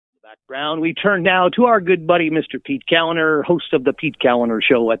Background. We turn now to our good buddy, Mr. Pete Callender, host of the Pete Callender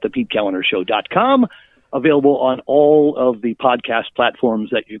Show at thepetecalendershow.com, available on all of the podcast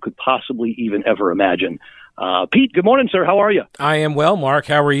platforms that you could possibly even ever imagine. Pete, good morning, sir. How are you? I am well, Mark.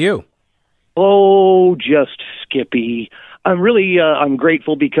 How are you? Oh, just skippy. I'm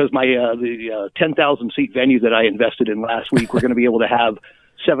grateful because the 10,000 seat venue that I invested in last week, we're going to be able to have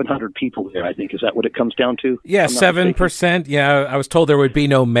 700 people there, I think. Is that what it comes down to? Yeah, 7%. Yeah, I was told there would be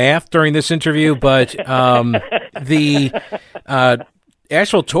no math during this interview, but the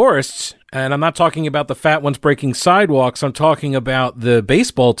actual tourists, and I'm not talking about the fat ones breaking sidewalks, I'm talking about the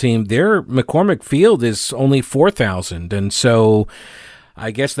baseball team, their McCormick Field is only 4,000, and so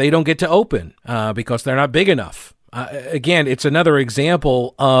I guess they don't get to open because they're not big enough. Again, it's another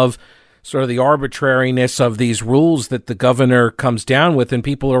example of sort of the arbitrariness of these rules that the governor comes down with, and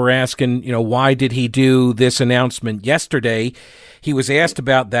people are asking, why did he do this announcement yesterday? He was asked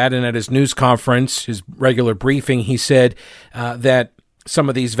about that, and at his news conference, his regular briefing, he said that some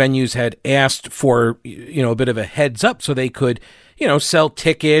of these venues had asked for, a bit of a heads up so they could, sell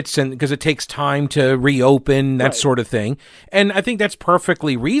tickets, and because it takes time to reopen, that sort of thing. And I think that's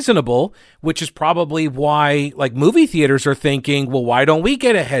perfectly reasonable, which is probably why, like, movie theaters are thinking, well, why don't we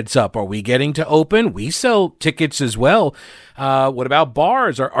get a heads up? Are we getting to open? We sell tickets as well. What about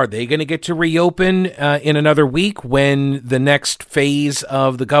bars? Are they going to get to reopen in another week when the next phase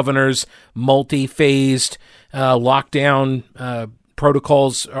of the governor's multi-phased lockdown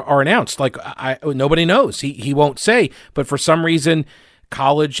protocols are announced? Like, nobody knows. He won't say. But for some reason,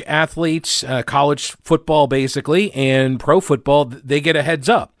 college athletes, college football basically, and pro football, they get a heads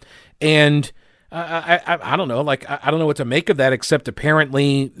up. And I don't know. Like, I don't know what to make of that, except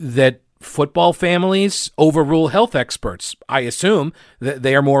apparently that football families overrule health experts. I assume that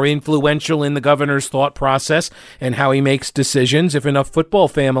they are more influential in the governor's thought process and how he makes decisions if enough football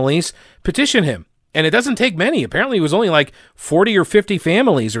families petition him. And it doesn't take many. Apparently, it was only like 40 or 50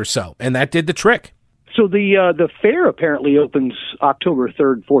 families or so, and that did the trick. So the fair apparently opens October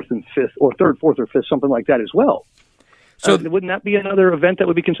 3rd, 4th, and 5th, or 3rd, 4th, or 5th, something like that as well. So wouldn't that be another event that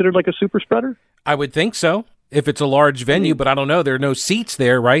would be considered like a super spreader? I would think so, if it's a large venue, but I don't know. There are no seats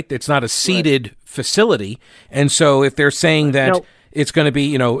there, right? It's not a seated facility. And so if they're saying that it's going to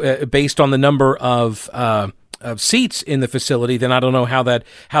be, based on the number of seats in the facility, then I don't know how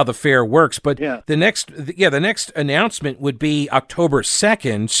the fair works. But the next announcement would be October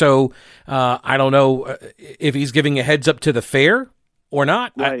 2nd. So I don't know if he's giving a heads up to the fair or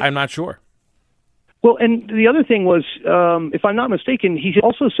not. Right. I'm not sure. Well, and the other thing was, if I'm not mistaken, he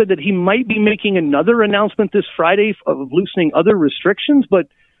also said that he might be making another announcement this Friday of loosening other restrictions, but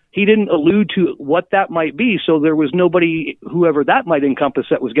he didn't allude to what that might be, so there was nobody, whoever that might encompass,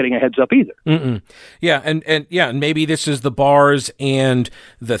 that was getting a heads up either. Mm-mm. Yeah, and maybe this is the bars and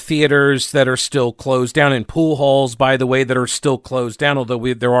the theaters that are still closed down, and pool halls, by the way, that are still closed down,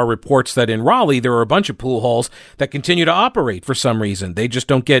 although there are reports that in Raleigh there are a bunch of pool halls that continue to operate for some reason. They just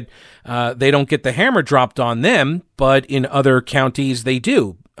don't get the hammer dropped on them, but in other counties they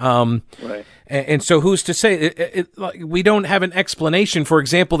do. Right. And so who's to say we don't have an explanation? For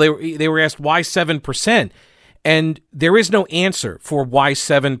example, they were asked why 7%, and there is no answer for why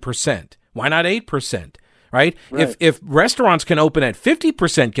 7%. Why not 8%? Right? If restaurants can open at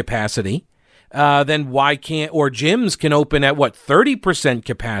 50% capacity, then why can't, or gyms can open at 30%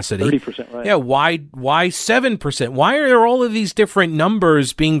 capacity? 30%, right. Yeah, why 7%? Why are there all of these different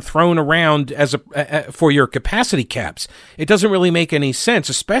numbers being thrown around as for your capacity caps? It doesn't really make any sense,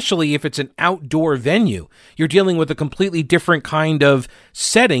 especially if it's an outdoor venue. You're dealing with a completely different kind of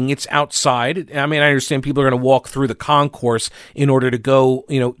setting. It's outside. I mean, I understand people are going to walk through the concourse in order to go,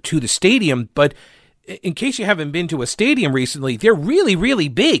 to the stadium, but in case you haven't been to a stadium recently, they're really, really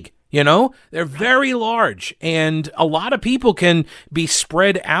big. They're very large, and a lot of people can be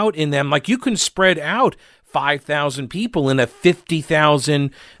spread out in them. Like, you can spread out 5,000 people in a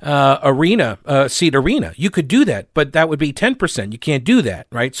 50,000 seat arena. You could do that, but that would be 10%. You can't do that,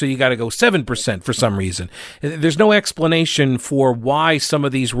 right? So you got to go 7% for some reason. There's no explanation for why some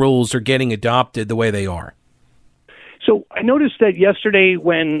of these rules are getting adopted the way they are. So I noticed that yesterday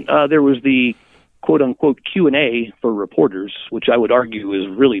when there was the quote-unquote Q&A for reporters, which I would argue is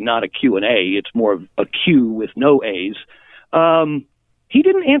really not a Q&A. It's more of a Q with no A's. He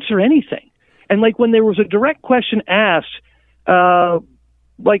didn't answer anything. And, when there was a direct question asked,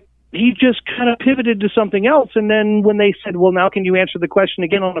 he just kind of pivoted to something else. And then when they said, well, now can you answer the question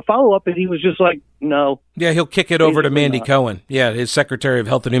again on a follow-up? And he was just like, no. Yeah, he'll kick it over to Mandy Cohen. Yeah, his Secretary of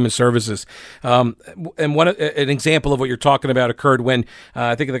Health and Human Services. And an example of what you're talking about occurred when,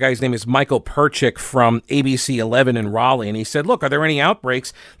 I think the guy's name is Michael Perchik from ABC 11 in Raleigh. And he said, look, are there any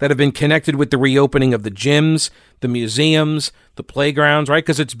outbreaks that have been connected with the reopening of the gyms, the museums, the playgrounds, right?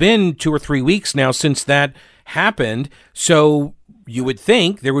 Because it's been 2 or 3 weeks now since that happened. So you would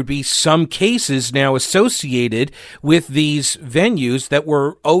think there would be some cases now associated with these venues that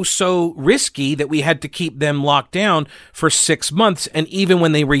were oh so risky that we had to keep them locked down for 6 months. And even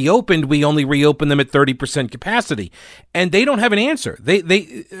when they reopened, we only reopened them at 30% capacity. And they don't have an answer.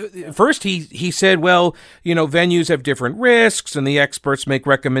 First he said, well, venues have different risks and the experts make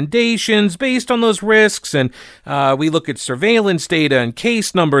recommendations based on those risks. And we look at surveillance data and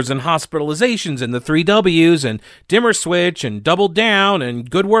case numbers and hospitalizations and the 3 W's and dimmer switch and double down and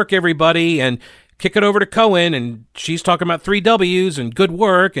good work, everybody, and kick it over to Cohen, and she's talking about 3 W's and good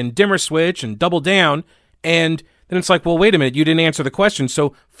work and dimmer switch and double down. And then it's like, well, wait a minute, you didn't answer the question.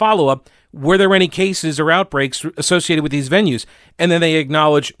 So follow up, were there any cases or outbreaks associated with these venues? And then they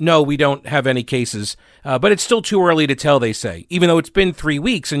acknowledge, no, we don't have any cases. But it's still too early to tell, they say, even though it's been 3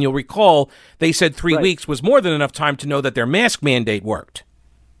 weeks. And you'll recall they said 3 weeks was more than enough time to know that their mask mandate worked.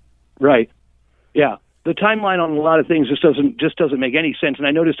 Right. Yeah. The timeline on a lot of things just doesn't make any sense. And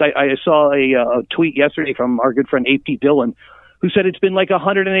I noticed I saw a tweet yesterday from our good friend A.P. Dillon, who said it's been like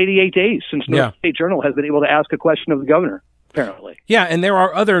 188 days since North State Journal has been able to ask a question of the governor, apparently. Yeah, and there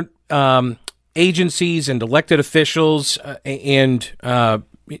are other agencies and elected officials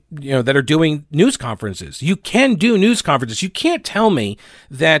that are doing news conferences. You can do news conferences. You can't tell me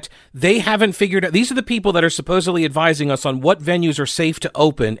that they haven't figured out. These are the people that are supposedly advising us on what venues are safe to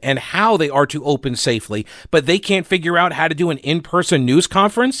open and how they are to open safely, but they can't figure out how to do an in-person news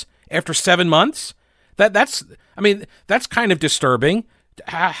conference after 7 months? That's kind of disturbing.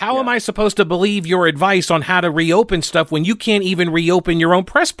 How am I supposed to believe your advice on how to reopen stuff when you can't even reopen your own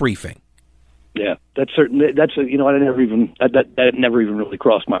press briefing? Yeah, that never even really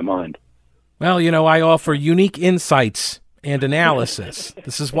crossed my mind. Well, I offer unique insights and analysis.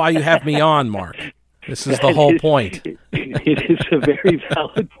 This is why you have me on, Mark. This is the whole point. It is a very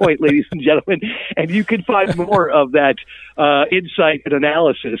valid point, ladies and gentlemen. And you can find more of that insight and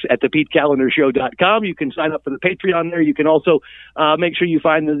analysis at thePeteCalendarShow.com. You can sign up for the Patreon there. You can also make sure you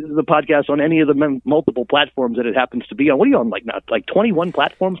find the podcast on any of the multiple platforms that it happens to be on. What are you on, like 21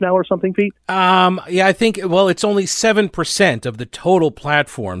 platforms now or something, Pete? Yeah, I think, it's only 7% of the total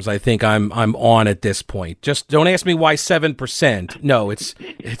platforms I think I'm on at this point. Just don't ask me why 7%. No, it's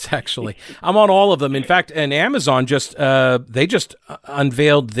actually, I'm on all of them. In fact, and Amazon they just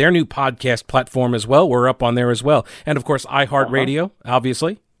unveiled their new podcast platform as well. We're up on there as well. And of course, iHeartRadio,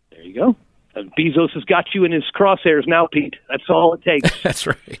 obviously. There you go. Bezos has got you in his crosshairs now, Pete. That's all it takes. That's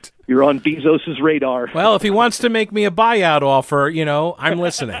right. You're on Bezos's radar. Well, if he wants to make me a buyout offer, I'm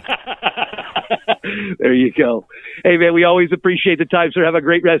listening. There you go. Hey, man, we always appreciate the time, sir. Have a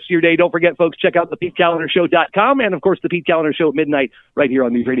great rest of your day. Don't forget, folks, check out thePeteCalendarShow.com and, of course, the Pete Calendar Show at midnight right here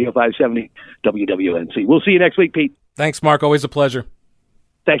on News Radio 570 WWNC. We'll see you next week, Pete. Thanks, Mark. Always a pleasure.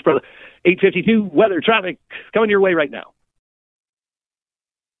 Thanks, brother. 8:52 weather traffic coming your way right now.